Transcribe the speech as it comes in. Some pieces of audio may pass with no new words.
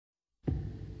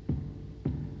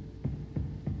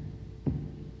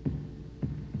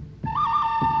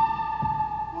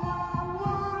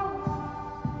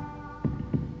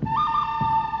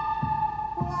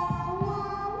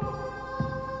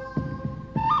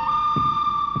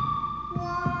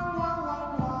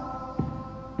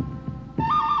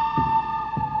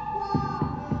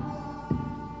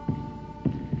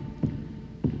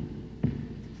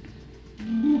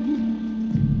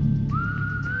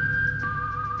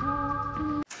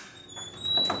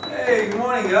Hey, good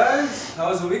morning, guys.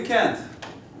 How was the weekend?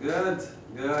 Good,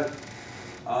 good.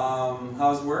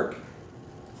 How's work?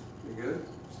 You good?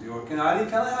 So you working? Adi,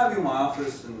 can I have you in my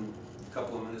office in a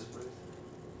couple of minutes, please?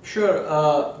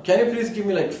 Sure. Can you please give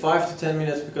me like 5 to 10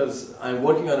 minutes because I'm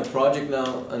working on a project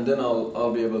now, and then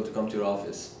I'll be able to come to your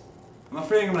office. I'm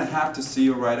afraid I'm going to have to see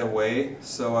you right away.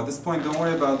 So at this point, don't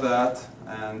worry about that.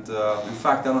 And in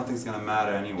fact, I don't think it's going to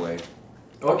matter anyway.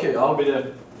 Okay, I'll be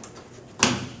there.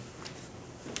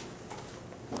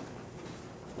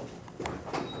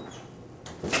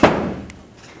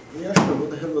 Yeah, what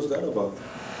the hell was that about?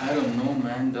 I don't know,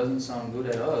 man. Doesn't sound good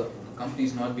at all. The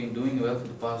company's not been doing well for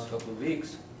the past couple of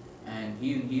weeks, and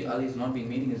Ali's not been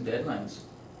meeting his deadlines.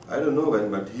 I don't know, man,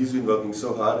 but he's been working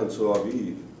so hard and so are we.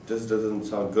 It just doesn't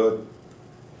sound good.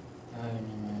 I don't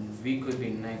know, man. We could be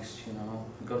next, you know.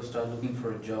 We gotta start looking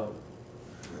for a job.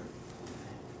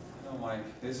 No,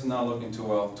 Mike, this is not looking too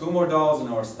well. $2 more in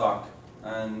our stock.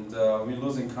 And we're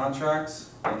losing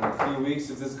contracts in a few weeks.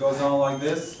 If this goes on like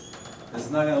this, it's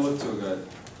not going to look too good.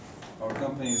 Our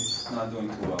company's not doing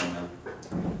too well, man.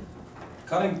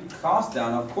 Cutting costs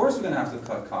down, of course we're going to have to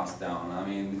cut costs down. I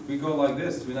mean, if we go like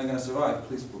this, we're not going to survive.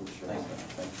 Please pull the shirt. Thank you.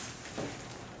 Thanks.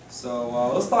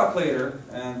 So let's talk later,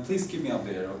 and please keep me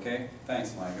updated, okay?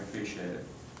 Thanks, Mike. I appreciate it.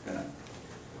 Good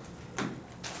night.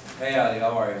 Hey, Adi,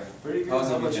 how are you? Pretty good. How's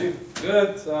How the about you? weekend?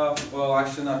 Good. Well,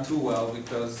 actually not too well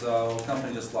because our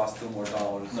company just lost $2 more.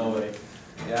 No way.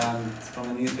 Yeah, and from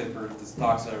the newspaper, the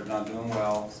stocks are not doing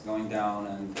well. It's going down,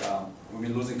 and we've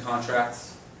been losing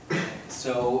contracts.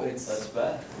 So That's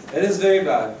bad. it is very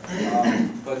bad.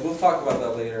 But we'll talk about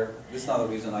that later. This is not the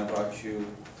reason I brought you.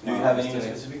 To Do you my have office any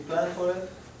today. specific plan for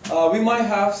it? We might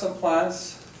have some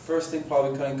plans. First thing,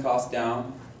 probably cutting costs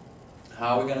down.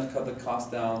 How we're going to cut the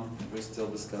cost down, we're still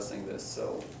discussing this,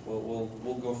 so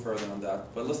we'll go further on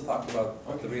that. But let's talk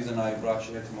about the reason I brought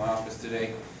you here to my office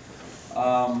today.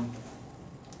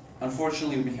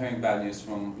 Unfortunately, we've been hearing bad news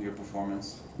from your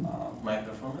performance. My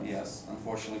performance? Yes,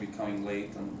 unfortunately, we're coming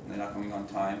late and they're not coming on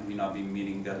time. We're not been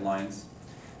meeting deadlines,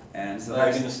 and it's a So very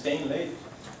I'm going to stay late?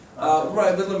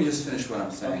 right, but let me just finish what I'm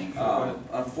saying. Okay, sure, go ahead.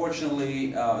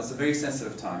 Unfortunately, it's a very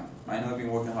sensitive time. I know you've been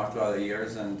working hard throughout the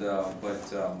years, and but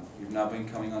you've not been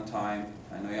coming on time.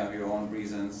 I know you have your own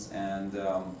reasons, and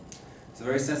it's a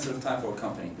very sensitive time for a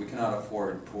company. We cannot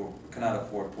afford poor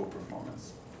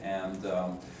performance. And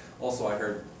also, I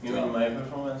heard. You mean my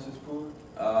performance is poor?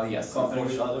 Yes. Compared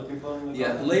with unfortunately. other people in the Yeah,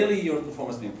 company? lately your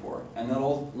performance has been poor, and not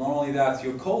only that,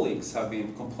 your colleagues have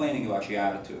been complaining about your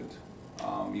attitude.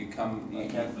 I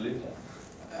can't believe that.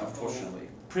 Unfortunately.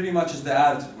 Pretty much is the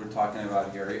attitude we're talking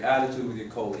about here. Your attitude with your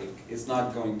colleague. It's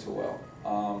not going too well.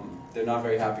 They're not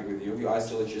very happy with you. You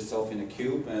isolate yourself in a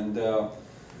cube, and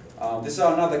these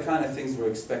are not the kind of things we're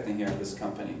expecting here in this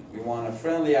company. We want a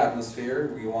friendly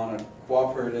atmosphere. We want a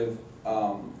cooperative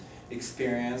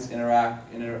experience,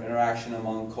 interaction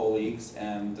among colleagues,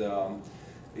 and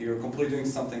you're completely doing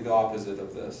something the opposite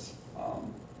of this.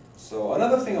 So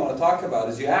another thing I want to talk about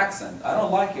is your accent. I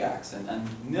don't like your accent, and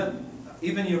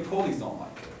even your colleagues don't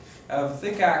like it. I have a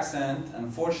thick accent.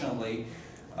 Unfortunately,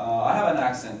 I have an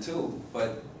accent too,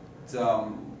 but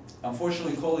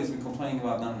unfortunately, colleagues have been complaining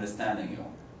about not understanding you.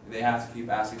 They have to keep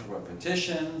asking for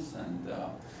repetitions, and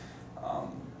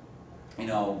you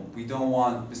know, we don't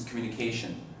want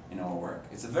miscommunication in our work.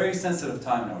 It's a very sensitive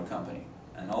time in our company,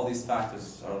 and all these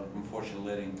factors are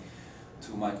unfortunately leading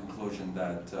to my conclusion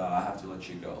that I have to let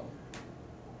you go.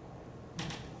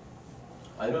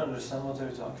 I don't understand what they're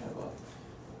talking about.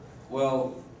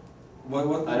 Well,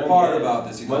 what I don't part get it. about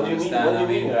this you What don't do you mean? understand? What do you I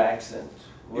mean mean, your accent?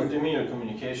 What do you mean your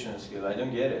communication skill? I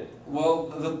don't get it. well,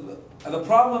 the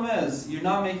problem is you're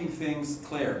not making things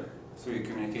clear through your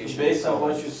communication. Based on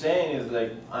what you're saying is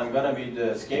like I'm gonna be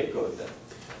the scapegoat then.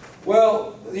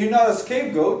 Well, you're not a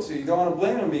scapegoat, so you don't want to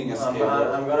blame him being a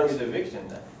scapegoat. I'm gonna be the victim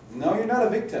then. No, you're not a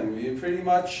victim. You're pretty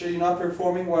much, you're not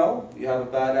performing well. You have a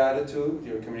bad attitude.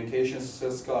 Your communication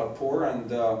skills are poor, and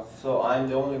So I'm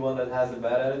the only one that has a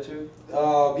bad attitude?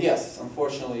 yes,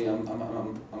 unfortunately,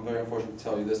 I'm very unfortunate to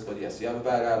tell you this, but yes, you have a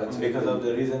bad attitude. Because of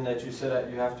the reason that you said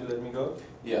that you have to let me go?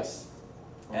 Yes.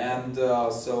 Okay. And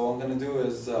so what I'm going to do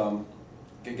is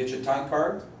get your time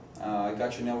card. I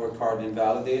got your network card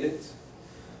invalidated.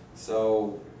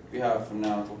 So we have from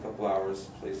now until a couple hours.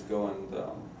 Please go and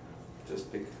just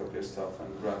pick up your stuff and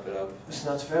wrap it up. It's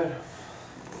not fair.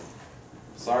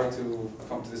 Sorry to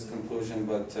come to this conclusion,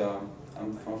 but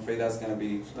I'm afraid that's going to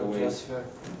be It's the not way. just fair.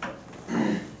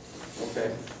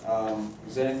 Okay.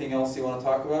 Is there anything else you want to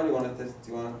talk about? Do you want to? Is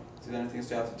there anything else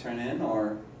you have to turn in,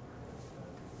 or?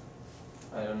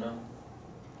 I don't know.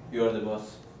 You're the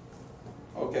boss.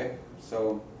 Okay.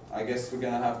 So I guess we're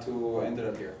gonna have to end it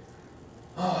up here.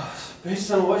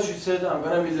 Based on what you said, I'm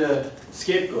gonna be the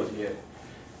scapegoat here.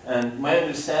 And my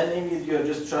understanding is you're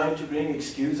just trying to bring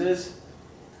excuses.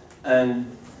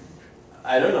 And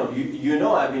I don't know, you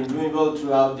know I've been doing well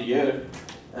throughout the year,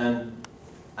 and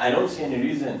I don't see any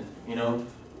reason, you know,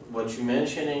 what you're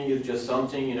mentioning is just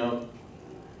something, you know,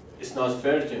 it's not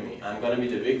fair to me. I'm gonna be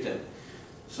the victim.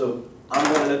 So I'm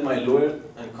gonna let my lawyer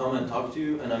and come and talk to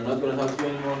you, and I'm not gonna talk to you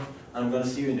anymore. I'm gonna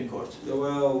see you in the court.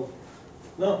 Well,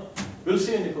 No, we'll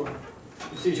see you in the court.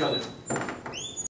 We'll see each other.